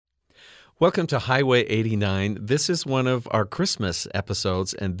Welcome to Highway 89. This is one of our Christmas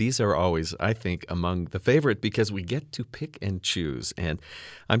episodes, and these are always, I think, among the favorite because we get to pick and choose. And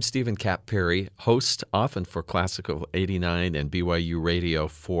I'm Stephen Cap Perry, host often for Classical 89 and BYU Radio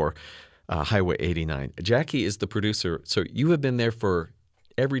for Highway 89. Jackie is the producer, so you have been there for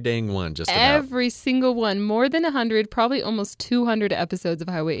every dang one, just about. Every single one, more than 100, probably almost 200 episodes of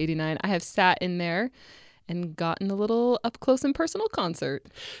Highway 89. I have sat in there and gotten a little up close and personal concert.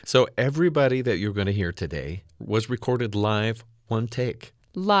 So everybody that you're going to hear today was recorded live, one take.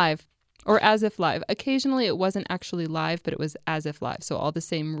 Live, or as if live. Occasionally it wasn't actually live, but it was as if live. So all the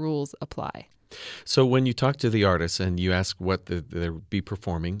same rules apply. So when you talk to the artists and you ask what they'll be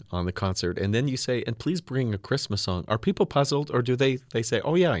performing on the concert, and then you say, and please bring a Christmas song, are people puzzled or do they say,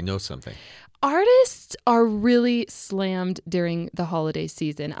 oh yeah, I know something? Artists are really slammed during the holiday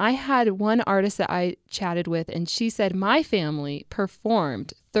season. I had one artist that I chatted with, and she said, my family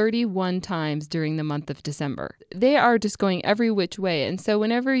performed 31 times during the month of December. They are just going every which way. And so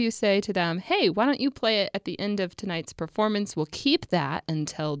whenever you say to them, hey, why don't you play it at the end of tonight's performance? We'll keep that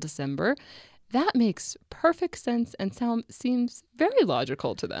until December. That makes perfect sense and seems very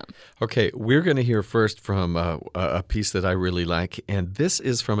logical to them. Okay, we're going to hear first from a piece that I really like, and this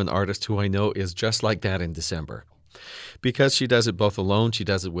is from an artist who I know is just like that in December. Because she does it both alone, she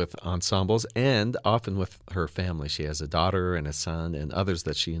does it with ensembles, and often with her family. She has a daughter and a son and others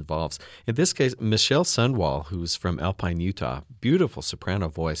that she involves. In this case, Michelle Sundwall, who's from Alpine, Utah. Beautiful soprano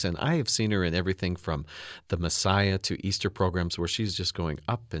voice, and I have seen her in everything from The Messiah to Easter programs where she's just going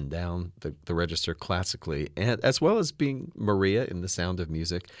up and down the register classically, and as well as being Maria in The Sound of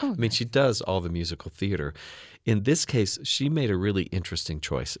Music. Oh, I mean, she does all the musical theater. In this case, she made a really interesting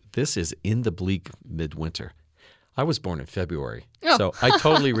choice. This is In the Bleak Midwinter. I was born in February, so I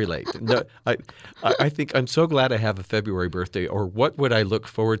totally relate. No, I think I'm so glad I have a February birthday, or what would I look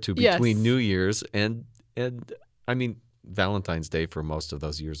forward to between New Year's and I mean, Valentine's Day for most of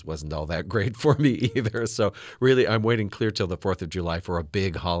those years wasn't all that great for me either. So really, I'm waiting clear till the 4th of July for a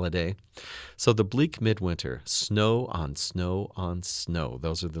big holiday. So The Bleak Midwinter, snow on snow on snow.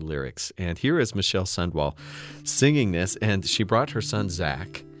 Those are the lyrics. And here is Michelle Sundwall singing this, and she brought her son,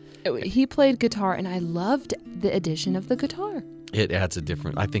 Zach. He played guitar, and I loved the addition of the guitar. It adds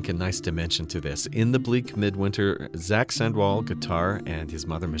a nice dimension to this. In the Bleak Midwinter, Zach Sundwall, guitar, and his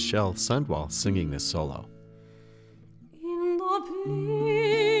mother, Michelle Sundwall, singing this solo. In the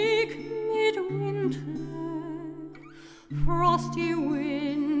bleak midwinter, frosty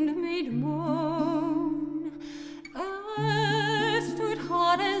wind made moan, earth stood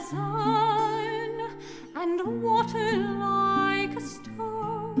hard as iron, and water like a stone.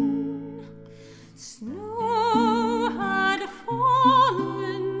 Snow had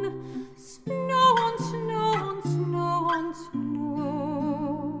fallen, snow on snow on snow on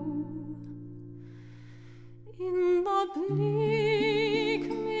snow. In the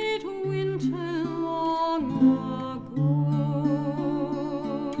bleak midwinter long ago,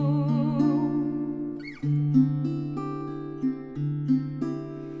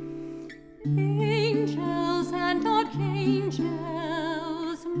 angels and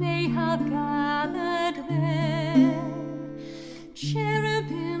archangels may have gathered there,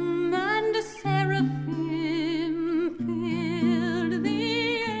 cherubim and seraphim filled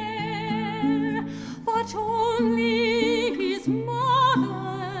the air, but only his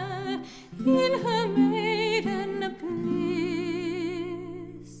mother in her maiden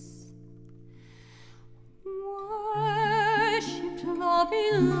bliss worshipped the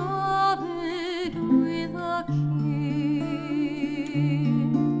beloved with a kiss.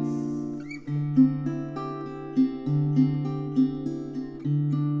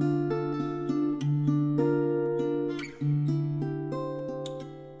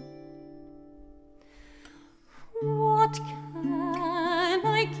 What can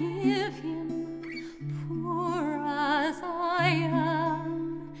I give him, poor as I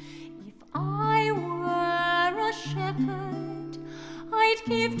am? If I were a shepherd, I'd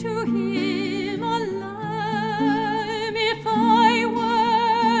give to him a lamb. If I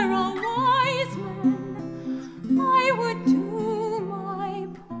were a wise man, I would do my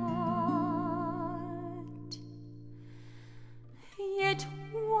part. Yet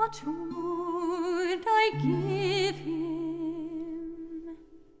what would I give him?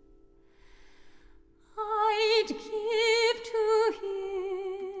 I'd give to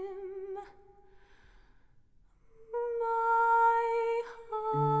him my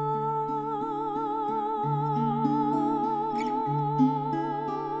heart.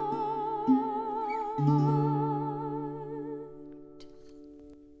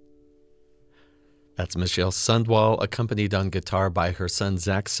 That's Michelle Sundwall, accompanied on guitar by her son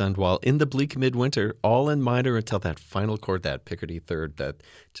Zach Sundwall in the bleak midwinter, all in minor until that final chord, that Picardy third, that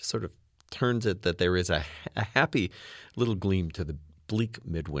just sort of turns it that there is a happy little gleam to the bleak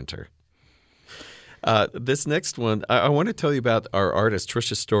midwinter. This next one, I want to tell you about our artist,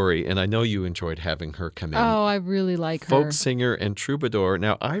 Trisha Story, and I know you enjoyed having her come in. Oh, I really like her. Folk singer and troubadour.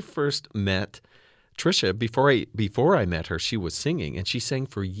 Now, I first met Trisha, before I met her, she was singing, and she sang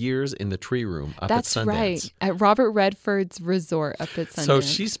for years in the Tree Room up at Sundance. That's right, at Robert Redford's resort up at Sundance. So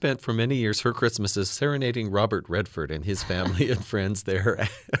she spent for many years her Christmases serenading Robert Redford and his family and friends there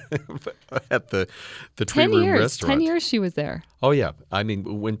at the Tree Room restaurant. 10 years she was there. Oh, yeah. I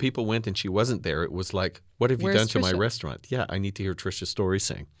mean, when people went and she wasn't there, it was like, what have you done to my restaurant? Yeah, I need to hear Trisha Story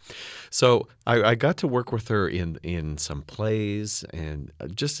sing. So I got to work with her in some plays and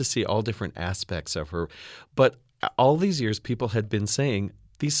just to see all different aspects of her. But all these years, people had been saying,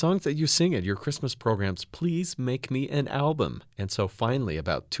 these songs that you sing at your Christmas programs, please make me an album. And so finally,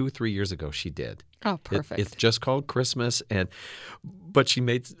 about 2-3 years ago, she did. Oh, perfect. It's just called Christmas. But she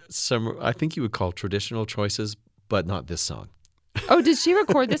made some, I think you would call traditional choices, but not this song. Oh, did she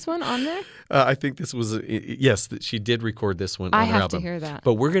record this one on there? I think this was, yes, she did record this one on her album. I have to hear that.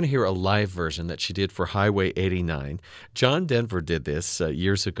 But we're going to hear a live version that she did for Highway 89. John Denver did this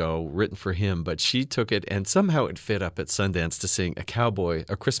years ago, written for him, but she took it and somehow it fit up at Sundance to sing A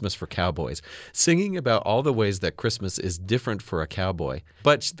Christmas for Cowboys, singing about all the ways that Christmas is different for a cowboy.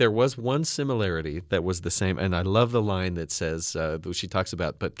 But there was one similarity that was the same, and I love the line that says, she talks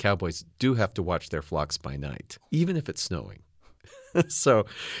about, but cowboys do have to watch their flocks by night, even if it's snowing. So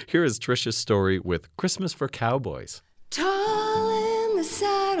here is Trisha's Story with Christmas for Cowboys. Tall in the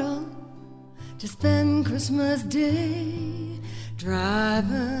saddle to spend Christmas Day,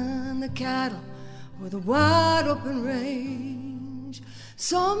 driving the cattle o'er the wide open range.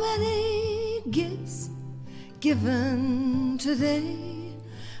 So many gifts given today.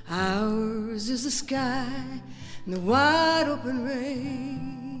 Ours is the sky and the wide open range.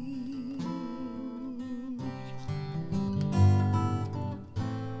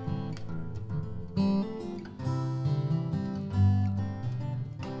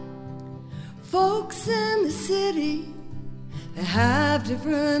 Folks in the city, they have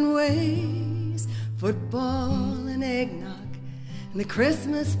different ways. Football and eggnog and the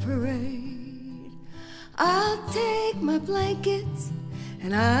Christmas parade. I'll take my blankets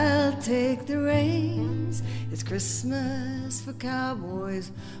and I'll take the reins. It's Christmas for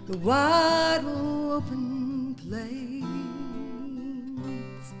cowboys, the wide open plains.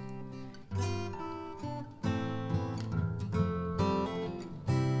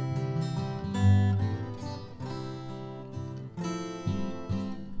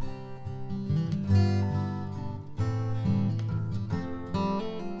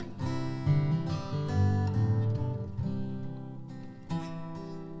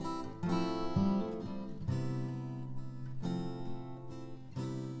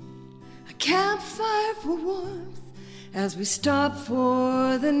 Campfire for warmth as we stop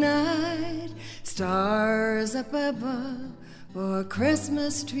for the night. Stars up above for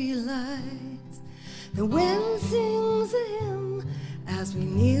Christmas tree lights. The wind sings a hymn as we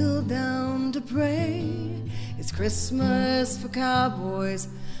kneel down to pray. It's Christmas for cowboys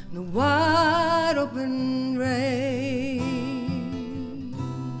in the wide open range.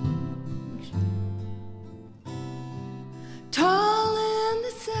 Tall in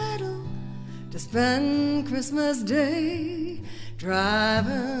the saddle to spend Christmas Day,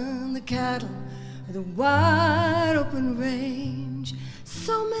 driving the cattle with a wide open range.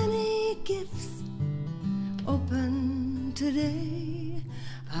 So many gifts open today.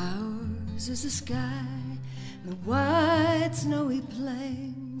 Ours is the sky and the wide snowy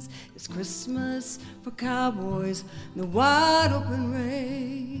plains. It's Christmas for cowboys in the wide open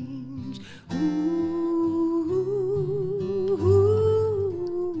range. Ooh.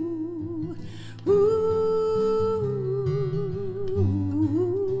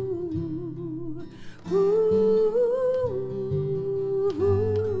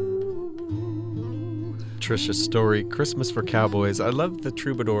 Trisha's Story, Christmas for Cowboys. I love the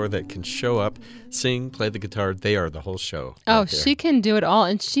troubadour that can show up, sing, play the guitar. They are the whole show. Oh, she can do it all.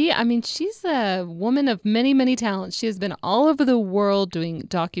 And she's a woman of many, many talents. She has been all over the world doing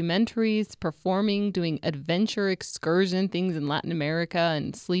documentaries, performing, doing adventure excursion things in Latin America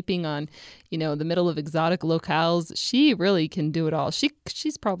and sleeping on, the middle of exotic locales. She really can do it all.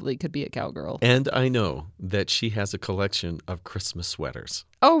 She's probably could be a cowgirl. And I know that she has a collection of Christmas sweaters.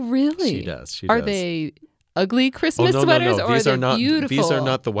 Oh, really? She does. Are they ugly Christmas sweaters, or these are are they not, beautiful? These are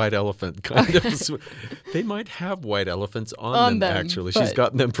not the white elephant kind of. They might have white elephants on them. Actually, she's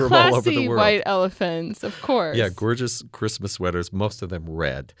gotten them from all over the classy world. White elephants, of course. Yeah, gorgeous Christmas sweaters. Most of them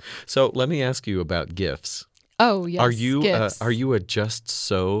red. So let me ask you about gifts. Oh yes, Are you a just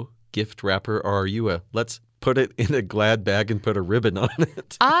so gift wrapper, or are you a let's put it in a Glad bag and put a ribbon on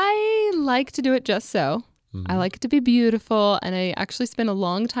it? I like to do it just so. I like it to be beautiful, and I actually spend a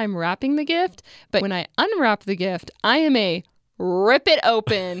long time wrapping the gift. But when I unwrap the gift, I am a rip it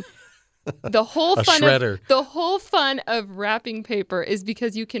open. The whole fun of wrapping paper is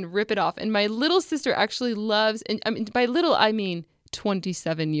because you can rip it off. And my little sister actually loves, and I mean by little I mean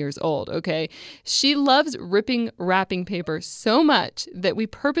 27 years old, okay? She loves ripping wrapping paper so much that we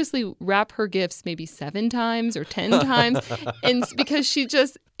purposely wrap her gifts maybe 7 times or 10 times. And because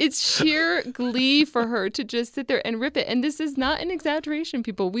it's sheer glee for her to just sit there and rip it. And this is not an exaggeration,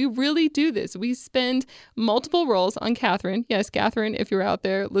 people. We really do this. We spend multiple rolls on Catherine. Yes, Catherine, if you're out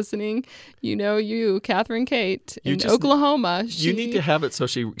there listening, Catherine Kate in Oklahoma. You need to have it so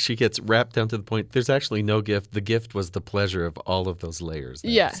she gets wrapped down to the point there's actually no gift. The gift was the pleasure of all of those layers.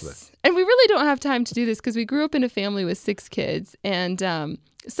 Yes. And we really don't have time to do this because we grew up in a family with 6 kids. And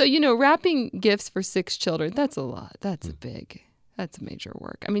so, wrapping gifts for 6 children, that's a lot. That's That's major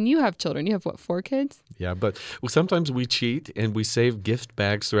work. I mean, you have children. You have, 4 kids? Yeah, but sometimes we cheat and we save gift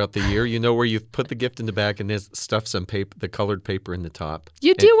bags throughout the year, where you put the gift in the bag and there's stuff some paper, the colored paper in the top.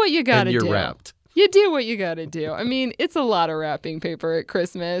 You do what you got to do. And you're wrapped. You do what you got to do. I mean, it's a lot of wrapping paper at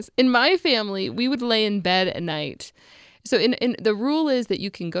Christmas. In my family, we would lay in bed at night. So in the rule is that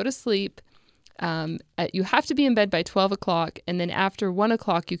you can go to sleep. You have to be in bed by 12 o'clock. And then after 1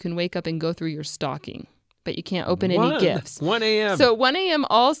 o'clock, you can wake up and go through your stocking. But you can't open any gifts. 1 a.m. So 1 a.m.,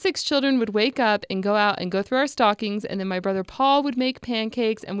 all 6 children would wake up and go out and go through our stockings. And then my brother Paul would make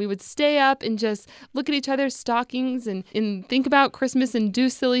pancakes. And we would stay up and just look at each other's stockings and think about Christmas and do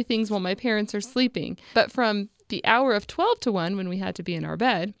silly things while my parents are sleeping. But from the hour of 12 to 1, when we had to be in our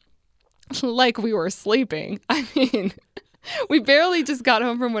bed, like we were sleeping, I mean... We barely just got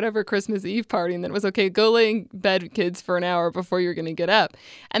home from whatever Christmas Eve party, and then it was, okay, go lay in bed, kids, for an hour before you're going to get up.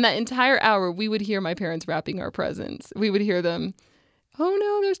 And that entire hour, we would hear my parents wrapping our presents. We would hear them, oh,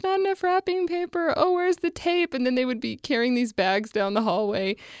 no, there's not enough wrapping paper. Oh, where's the tape? And then they would be carrying these bags down the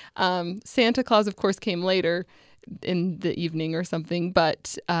hallway. Santa Claus, of course, came later in the evening or something.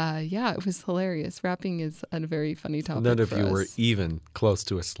 But, it was hilarious. Wrapping is a very funny topic. None of for you us. were even close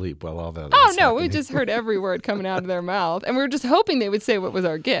to asleep while all that Oh, was no, happening. we just heard every word coming out of their mouth. And we were just hoping they would say what was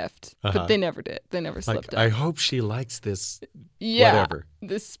our gift. But they never did. They never slipped up. I hope she likes this whatever.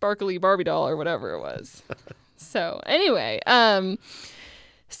 This sparkly Barbie doll or whatever it was. So anyway,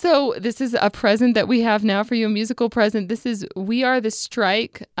 so this is a present that we have now for you, a musical present. This is We Are the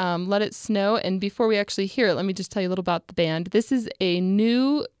Strike, Let It Snow. And before we actually hear it, let me just tell you a little about the band. This is a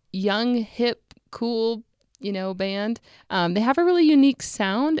new, young, hip, cool, band. They have a really unique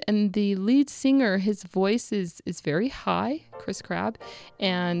sound, and the lead singer, his voice is very high, Chris Crabb.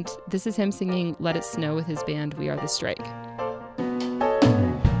 And this is him singing Let It Snow with his band, We Are the Strike.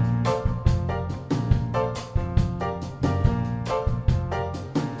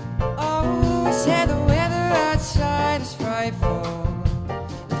 Said the weather outside is frightful.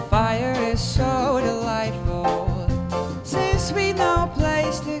 The fire is so delightful. Since we've no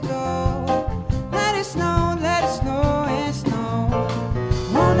place to go, let it snow and snow.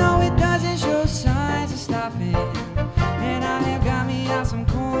 Oh no, it doesn't show signs of stopping. And I have got me out some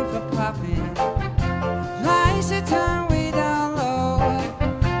corn for popping. Lights to turn way down low.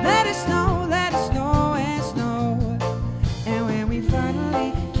 Let it snow and snow. And when we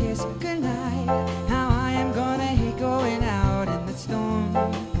finally kiss goodnight, how I am gonna hate going out in the storm.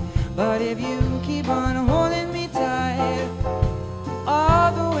 But if you keep on holding me tight,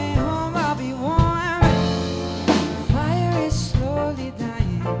 all the way home I'll be warm. The fire is slowly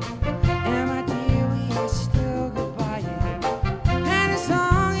dying, and my dear, we are still goodbye. And as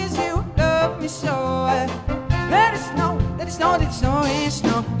long as you love me so, let it snow, let it snow, let it snow and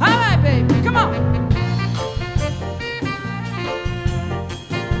snow. All right, baby, come on.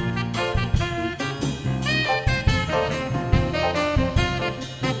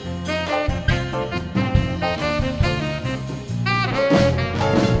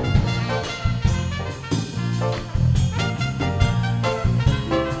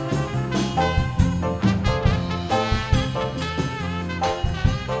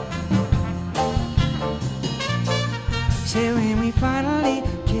 Say when we finally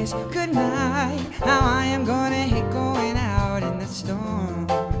kiss goodnight, how I am gonna hate going out in the storm.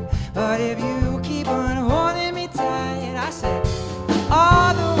 But if you keep on holding me tight, I said,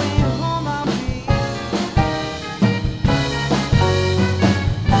 all the way home I'll be.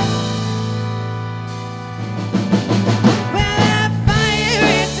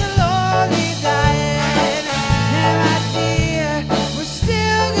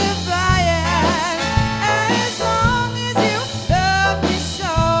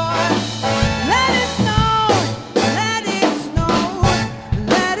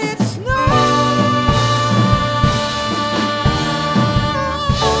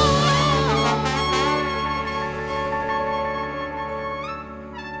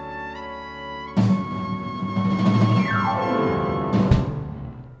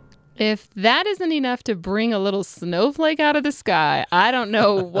 If that isn't enough to bring a little snowflake out of the sky, I don't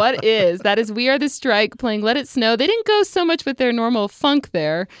know what is. That is We Are the Strike playing Let It Snow. They didn't go so much with their normal funk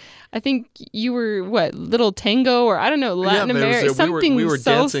there. I think you were, little tango or I don't know, Latin America, something we were salsa,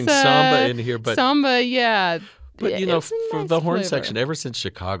 dancing samba in here. But samba, yeah. But, for nice the horn flavor. section, ever since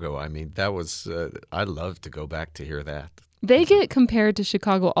Chicago, I mean, that was, I'd love to go back to hear that. They get compared to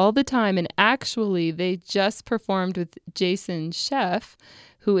Chicago all the time, and actually they just performed with Jason Scheff,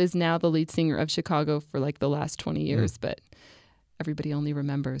 who is now the lead singer of Chicago for like the last 20 years, but everybody only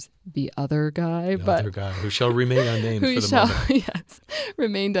remembers the other guy. The other guy who shall remain unnamed for the moment. Yes,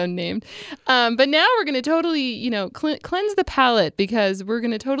 remained unnamed. But now we're going to totally, cleanse the palate because we're going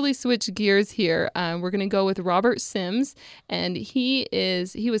to totally switch gears here. We're going to go with Robert Sims, and he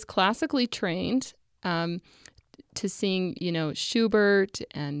was classically trained to sing, Schubert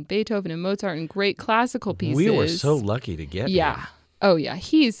and Beethoven and Mozart and great classical pieces. We were so lucky to get him. Oh, yeah.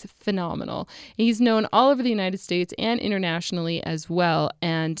 He's phenomenal. He's known all over the United States and internationally as well.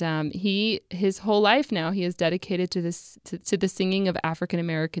 And his whole life now, he is dedicated to to the singing of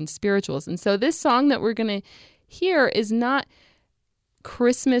African-American spirituals. And so this song that we're going to hear is not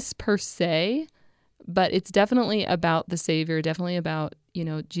Christmas per se, but it's definitely about the Savior, definitely about,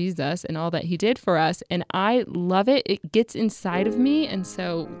 Jesus and all that he did for us. And I love it. It gets inside of me. And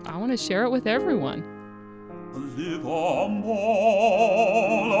so I want to share it with everyone. Live humble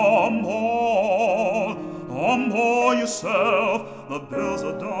yourself. The bells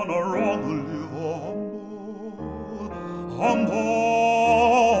are done wrong. Live humble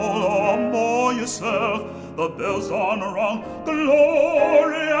yourself. The bells are wrong.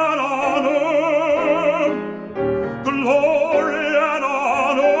 Glory and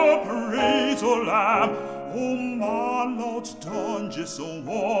honor, praise the Lamb. Oh, my Lord's done just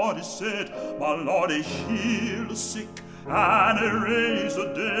what he said. My Lord, he healed the sick and he raised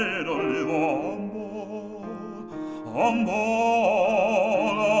the dead. Oh, live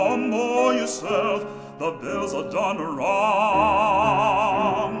humble yourself. The bells are done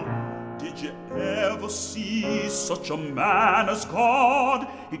wrong. Did you ever see such a man as God?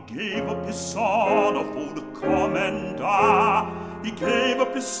 He gave up his son for to come and die. He gave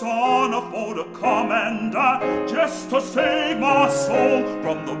up his son for to come and die, just to save my soul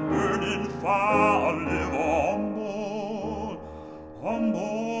from the burning fire. Live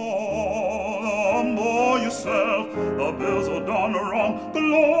humble yourself. The bells are done wrong.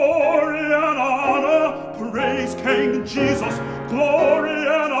 Glory and honor, praise King Jesus. Glory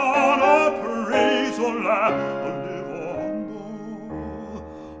and honor, praise the Lamb. Live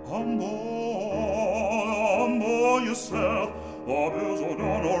humble yourself. The bells are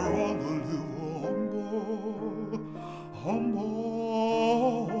done wrong. Live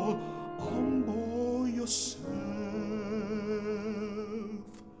humble yourself.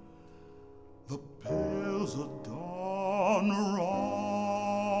 The bells are done wrong.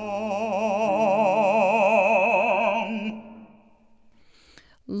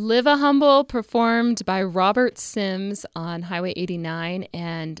 Live a Humble, performed by Robert Sims on Highway 89.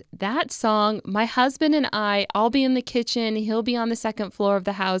 And that song, my husband and I'll be in the kitchen, he'll be on the second floor of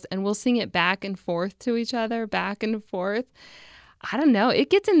the house, and we'll sing it back and forth to each other, back and forth. I don't know. It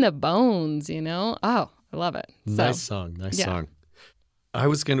gets in the bones, Oh, I love it. Nice song.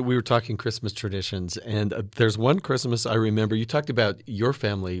 We were talking Christmas traditions, and there's one Christmas I remember. You talked about your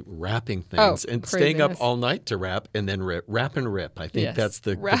family wrapping things and staying up all night to wrap and then wrap and rip. I think that's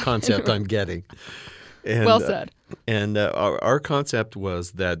the concept I'm getting. And, well said. And our concept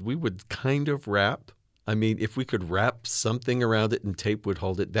was that we would kind of wrap. I mean, if we could wrap something around it and tape would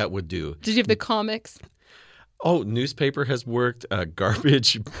hold it, that would do. Did you have the comics? Oh, newspaper has worked.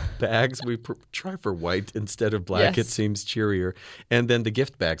 Garbage bags, we try for white instead of black. It seems cheerier. And then the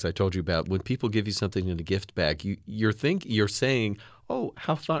gift bags I told you about. When people give you something in a gift bag, you're saying, oh,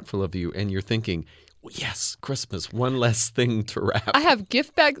 how thoughtful of you. And you're thinking, well, yes, Christmas, one less thing to wrap. I have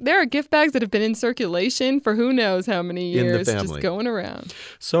gift bags. There are gift bags that have been in circulation for who knows how many years, in the family. Just going around.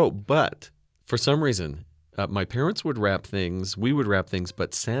 So, but for some reason, my parents would wrap things, we would wrap things,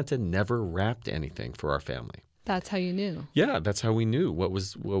 but Santa never wrapped anything for our family. That's how you knew. Yeah, that's how we knew what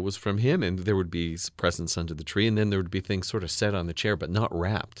was from him. And there would be presents under the tree, and then there would be things sort of set on the chair, but not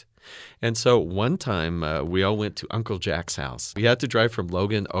wrapped. And so one time we all went to Uncle Jack's house. We had to drive from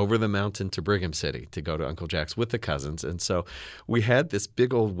Logan over the mountain to Brigham City to go to Uncle Jack's with the cousins. And so we had this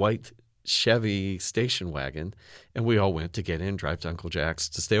big old white Chevy station wagon, and we all went to get in, drive to Uncle Jack's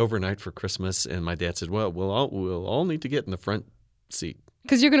to stay overnight for Christmas. And my dad said, well, we'll all need to get in the front seat.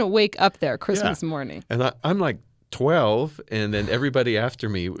 Because you're going to wake up there Christmas morning. And I'm like 12, and then everybody after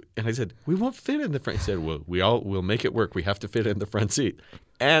me. And I said, we won't fit in the front. He said, well, we'll make it work. We have to fit in the front seat.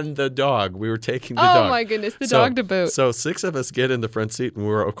 and the dog. We were taking the Oh, dog. my goodness, the dog to boot. So 6 of us get in the front seat, and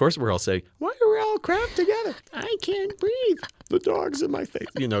we're all saying, why are we all cramped together? I can't breathe. The dog's in my face.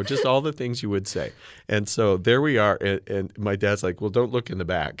 Just all the things you would say. And so there we are, and my dad's like, well, don't look in the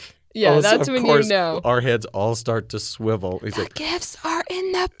back. Yeah, So that's of when course, you know. Our heads all start to swivel. He's The like, gifts are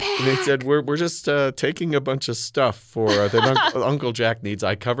in the bag. and he said, we're just taking a bunch of stuff for that Uncle Jack needs.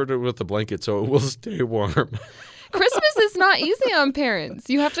 I covered it with a blanket so it will stay warm. Christmas is not easy on parents.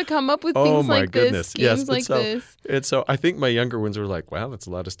 You have to come up with Oh, things my like goodness. this, Yes, games like this. And so I think my younger ones were like, wow, that's a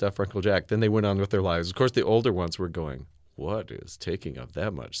lot of stuff for Uncle Jack. Then they went on with their lives. Of course, the older ones were going, what is taking up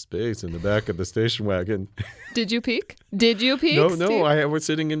that much space in the back of the station wagon? Did you peek? No, No. I was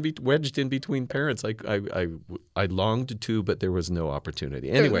sitting wedged in between parents. I longed to, but there was no opportunity.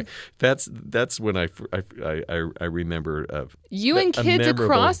 Anyway, that's when I remember you and a kids memorable-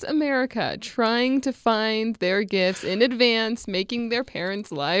 across America trying to find their gifts in advance, making their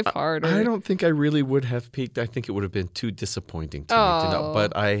parents' life harder. I don't think I really would have peaked. I think it would have been too disappointing to me to know. Oh.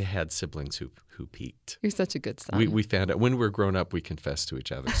 But I had siblings who peaked. You're such a good son. We found out when we're grown up, we confess to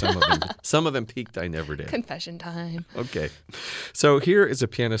each other. Some of them peaked. I never did. Confession time. Okay, so here is a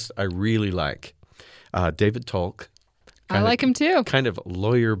pianist I really like, David Tolk. I like him too. Kind of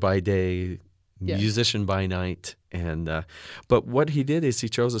lawyer by day, Yes. musician by night, and but what he did is he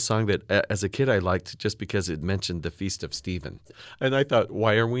chose a song that as a kid I liked just because it mentioned the Feast of Stephen, and I thought,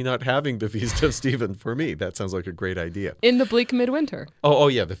 why are we not having the Feast of Stephen for me? That sounds like a great idea. In the bleak midwinter. Oh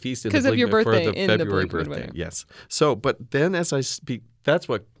yeah, the feast in the 'Cause of your Bleak- birthday for the in the February bleak birthday. midwinter. Yes. So, but then as I speak, that's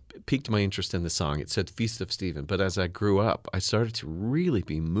what piqued my interest in the song. It said Feast of Stephen, but as I grew up, I started to really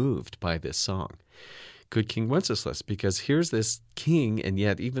be moved by this song, Good King Wenceslas, because here's this king, and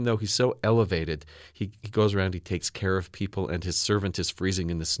yet even though he's so elevated, he goes around, he takes care of people, and his servant is freezing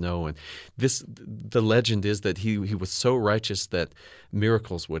in the snow. And the legend is that he was so righteous that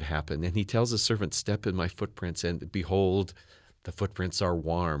miracles would happen. And he tells his servant, step in my footprints, and behold, the footprints are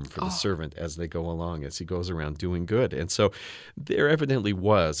warm for the servant as they go along, as he goes around doing good. And so there evidently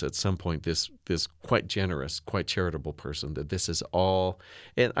was at some point this quite generous, quite charitable person that this is all.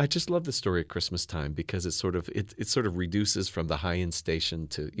 And I just love the story at Christmas time because it sort of reduces from the high-end station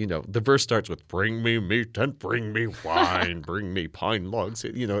to, the verse starts with bring me meat and bring me wine, bring me pine logs.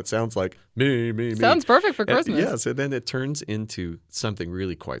 It sounds like me. Sounds perfect for And- Christmas. yes, and then it turns into something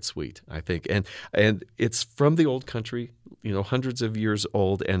really quite sweet, I think. And it's from the old country, hundreds of years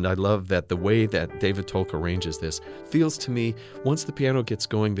old, and I love that the way that David Tolk arranges this feels to me, once the piano gets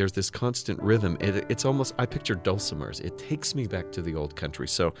going, there's this constant rhythm. It's almost, I picture dulcimers. It takes me back to the old country.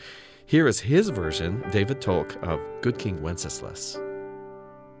 So here is his version, David Tolk, of Good King Wenceslas.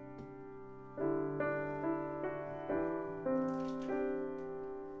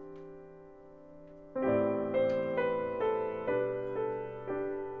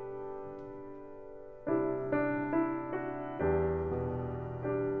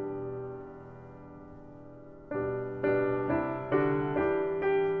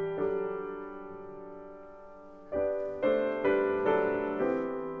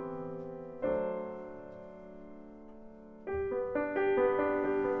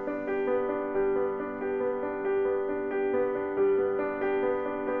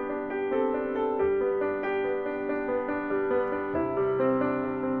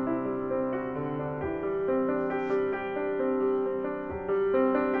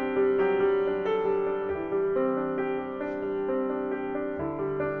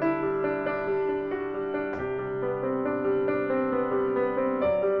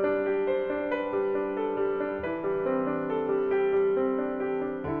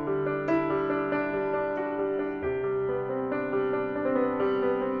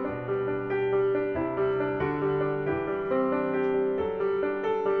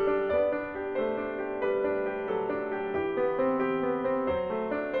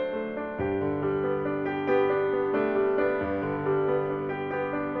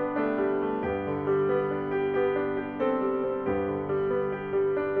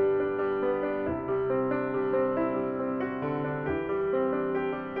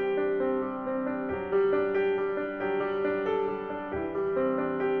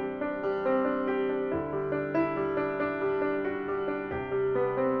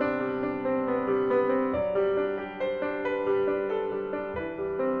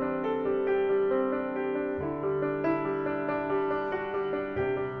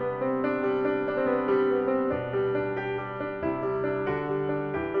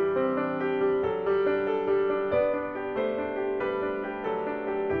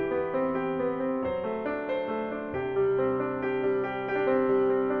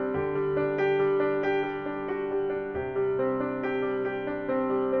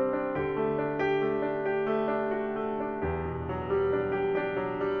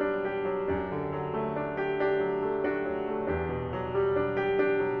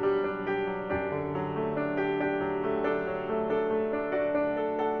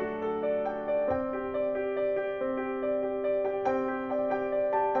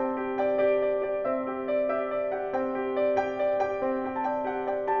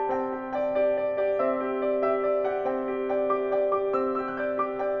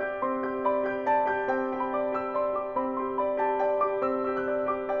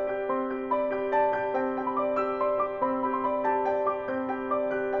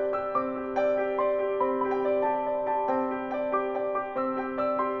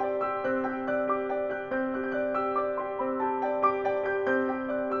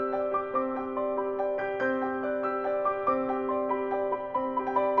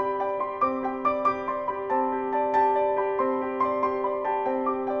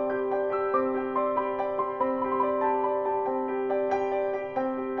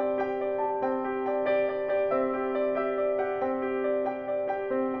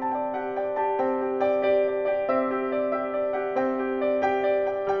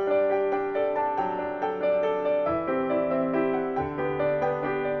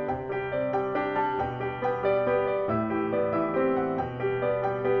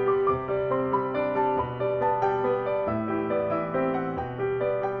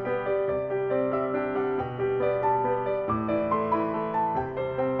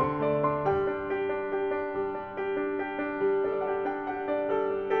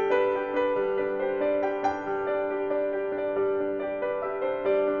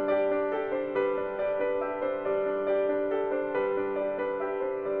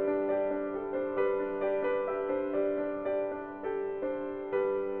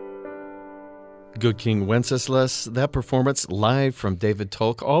 Good King Wenceslas, that performance live from David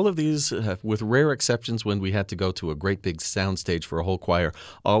Tolk. All of these, with rare exceptions when we had to go to a great big soundstage for a whole choir,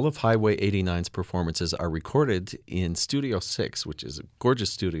 all of Highway 89's performances are recorded in Studio 6, which is a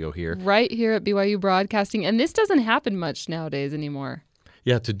gorgeous studio here. Right here at BYU Broadcasting. And this doesn't happen much nowadays anymore.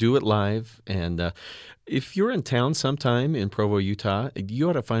 Yeah, to do it live. And if you're in town sometime in Provo, Utah, you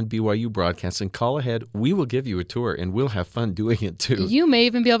ought to find BYU Broadcasting. Call ahead. We will give you a tour, and we'll have fun doing it, too. You may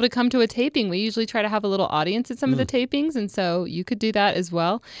even be able to come to a taping. We usually try to have a little audience at some of the tapings, and so you could do that as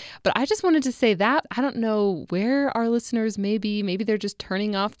well. But I just wanted to say that. I don't know where our listeners may be. Maybe they're just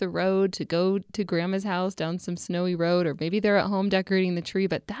turning off the road to go to Grandma's house down some snowy road, or maybe they're at home decorating the tree.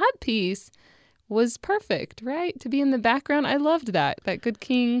 But that piece was perfect, right? To be in the background. I loved that Good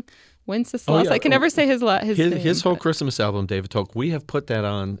King Wenceslas. Oh, yeah. I can never say his name. His whole Christmas album, David Tolk, we have put that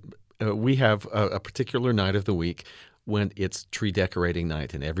on. We have a particular night of the week when it's tree decorating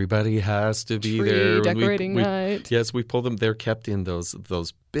night, and everybody has to be there. Tree decorating night. Yes, we pull them. They're kept in those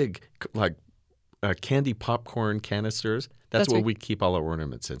big, like, candy popcorn canisters. That's where we keep all our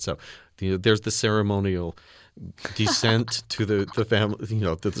ornaments in. So there's the ceremonial descent to the family,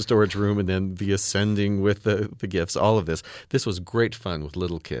 to the storage room, and then the ascending with the gifts, all of this. This was great fun with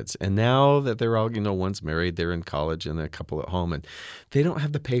little kids. And now that they're all, one's married, they're in college, and a couple at home, and they don't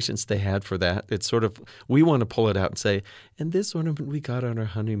have the patience they had for that. It's sort of, we want to pull it out and say, and this ornament we got on our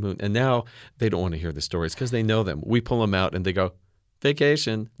honeymoon. And now they don't want to hear the stories because they know them. We pull them out and they go,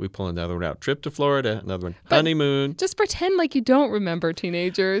 vacation. We pull another one out. Trip to Florida. Another one. Honeymoon. Just pretend like you don't remember,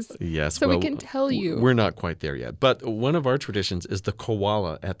 teenagers. Yes. So we can tell you. We're not quite there yet. But one of our traditions is the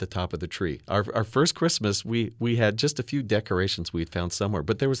koala at the top of the tree. Our first Christmas, we had just a few decorations we'd found somewhere,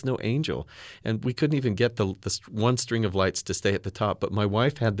 but there was no angel. And we couldn't even get the one string of lights to stay at the top. But my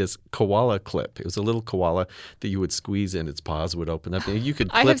wife had this koala clip. It was a little koala that you would squeeze in. Its paws would open up. And you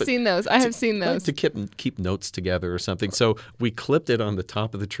could clip I have seen those. To keep notes together or something. So we clipped it on the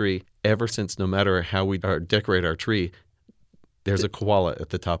top of the tree. Ever since, no matter how we decorate our tree, there's a koala at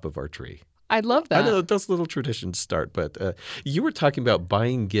the top of our tree. I love that. I know those little traditions start, but you were talking about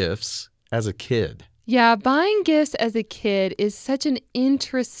buying gifts as a kid. Yeah, buying gifts as a kid is such an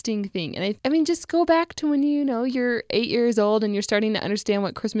interesting thing. And I mean, just go back to when you're 8 years old and you're starting to understand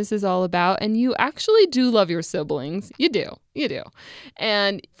what Christmas is all about. And you actually do love your siblings. You do.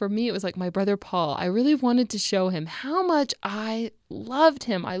 And for me, it was like my brother Paul. I really wanted to show him how much I loved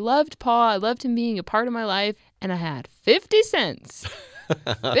him. I loved Paul. I loved him being a part of my life. And I had 50 cents.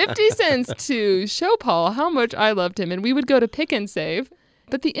 50 cents to show Paul how much I loved him. And we would go to Pick and Save.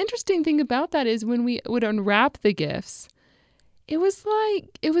 But the interesting thing about that is when we would unwrap the gifts, it was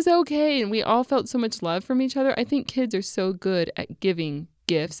okay. And we all felt so much love from each other. I think kids are so good at giving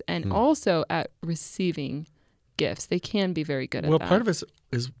gifts and also at receiving gifts. They can be very good at that. Well, part of it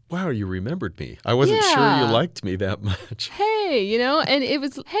is, wow, you remembered me. I wasn't sure you liked me that much. Hey, and it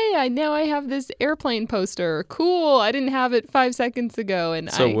was, hey, now I have this airplane poster. Cool. I didn't have it 5 seconds ago.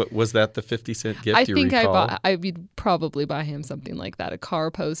 And so was that the 50-cent gift you recall? I would probably buy him something like that, a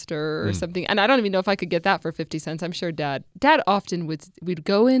car poster or something. And I don't even know if I could get that for 50 cents. I'm sure Dad often we'd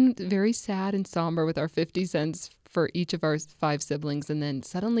go in very sad and somber with our 50 cents for each of our 5 siblings. And then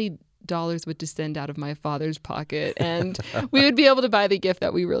suddenly dollars would descend out of my father's pocket and we would be able to buy the gift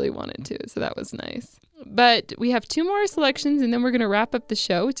that we really wanted to. So that was nice. But we have 2 more selections and then we're going to wrap up the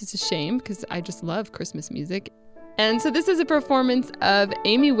show, which is a shame because I just love Christmas music. And so this is a performance of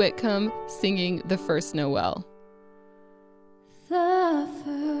Amy Whitcomb singing The First Noel. The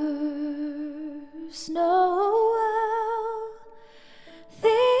first Noel, the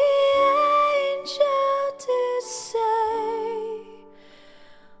angel did say,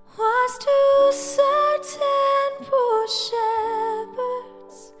 was to certain poor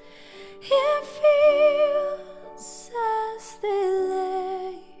shepherds in fields as they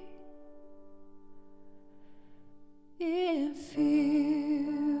lay, in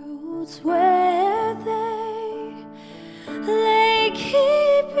fields where they lay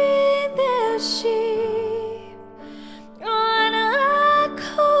keeping their sheep on a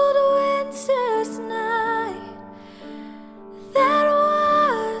cold winter's night that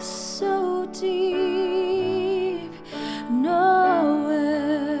was so deep. Noel,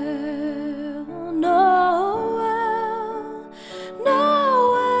 Noel,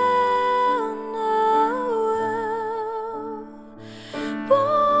 Noel, Noel,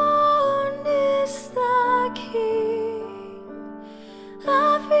 born is the King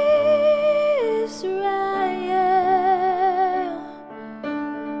of Israel.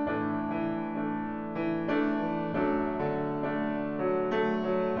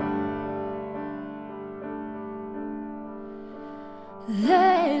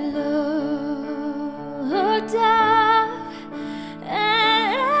 They looked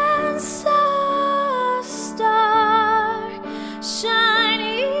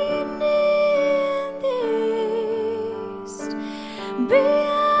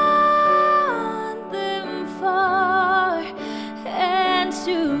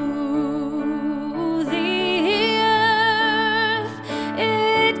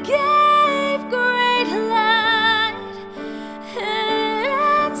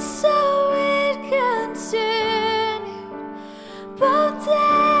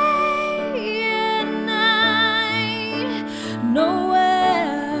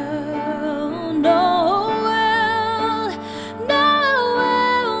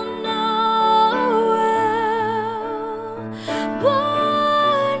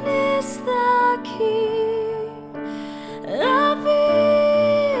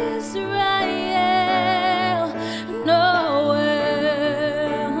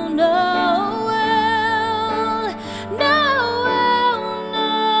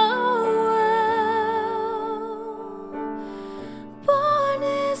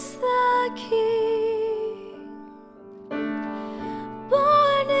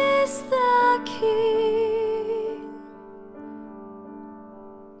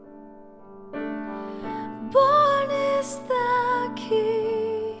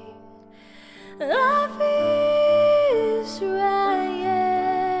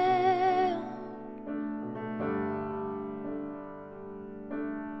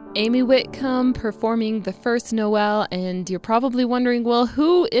Amy Whitcomb performing the first Noel, and you're probably wondering, well,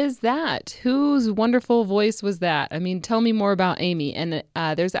 who is that? Whose wonderful voice was that? I mean, tell me more about Amy. And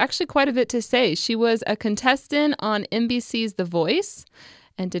there's actually quite a bit to say. She was a contestant on NBC's The Voice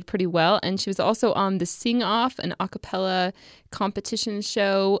and did pretty well. And she was also on the Sing Off, an a cappella competition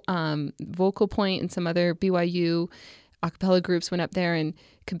show. Vocal Point and some other BYU a cappella groups went up there and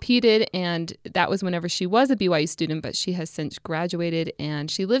competed, and that was whenever she was a BYU student, but she has since graduated, and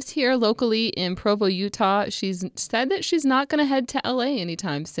she lives here locally in Provo, Utah. She's said that she's not going to head to LA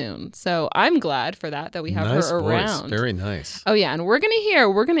anytime soon, so I'm glad for that we have nice her voice. around. Very nice. Oh yeah, and we're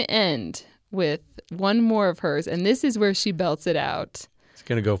going to end with one more of hers, and this is where she belts it out. It's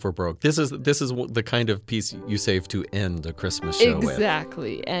going to go for broke. This is the kind of piece you save to end a Christmas show with.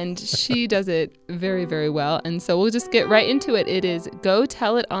 Exactly. And she does it very, very well. And so we'll just get right into it. It is Go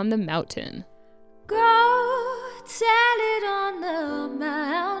Tell It on the Mountain. Go tell it on the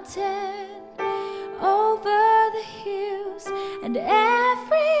mountain, over the hills and everywhere.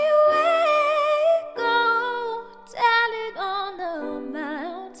 Go tell it on the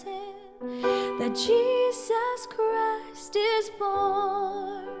mountain that Jesus Christ is born.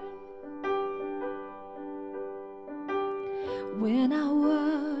 When I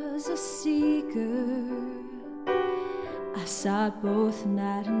was a seeker, I sought both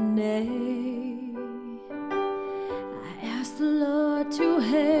night and day. I asked the Lord to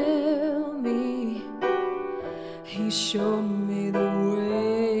help me. He showed me the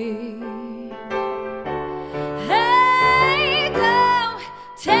way. Hey, go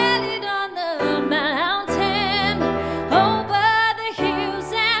tell it on the mountain, over the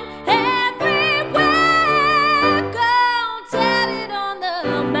hills and everywhere. Go tell it on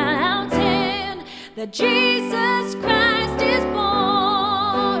the mountain that Jesus Christ is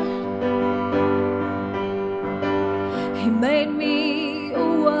born. He made me a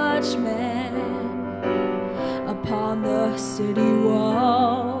watchman upon the city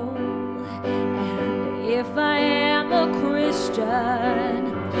wall, and if I am a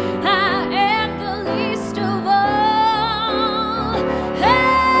Christian, I am the least of all.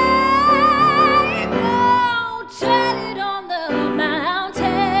 Hey, go tell it on the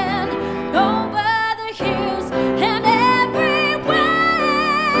mountain, over the hills and everywhere.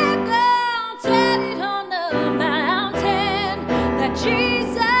 Go tell it on the mountain that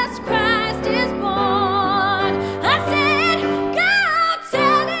Jesus Christ is born. I said, go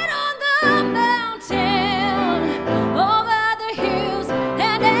tell it on the mountain, over the hills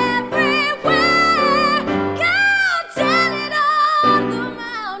and everywhere. Go tell it on the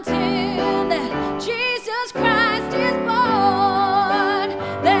mountain that Jesus Christ is born,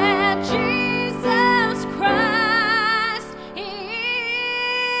 that Jesus Christ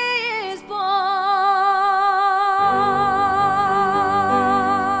is born.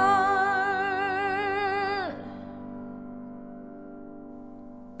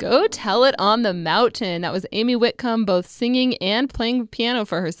 Go Tell It on the Mountain. That was Amy Whitcomb, both singing and playing piano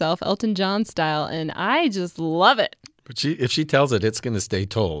for herself, Elton John style, and I just love it. But if she tells it, it's going to stay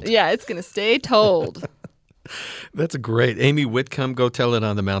told. Yeah, it's going to stay told. That's great. Amy Whitcomb, Go Tell It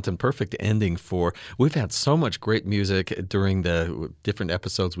on the Mountain. Perfect ending for. We've had so much great music during the different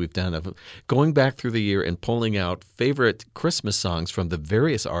episodes we've done of going back through the year and pulling out favorite Christmas songs from the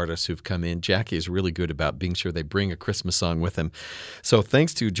various artists who've come in. Jackie is really good about being sure they bring a Christmas song with them. So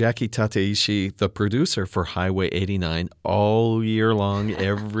thanks to Jackie Tateishi, the producer for Highway 89, all year long,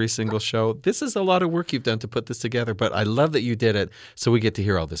 every single show. This is a lot of work you've done to put this together, but I love that you did it so we get to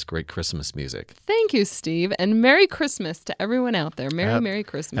hear all this great Christmas music. Thank you, Steve. And Merry Christmas to everyone out there. Merry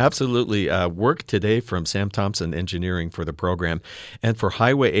Christmas. Absolutely. Work today from Sam Thompson Engineering for the program. And for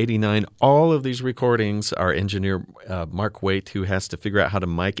Highway 89, all of these recordings, our engineer, Mark Waite, who has to figure out how to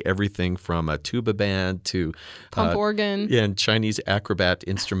mic everything from a tuba band to pump organ. And Chinese acrobat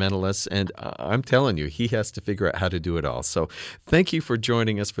instrumentalists. And I'm telling you, he has to figure out how to do it all. So thank you for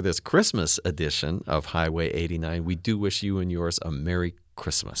joining us for this Christmas edition of Highway 89. We do wish you and yours a Merry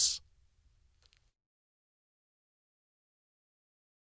Christmas.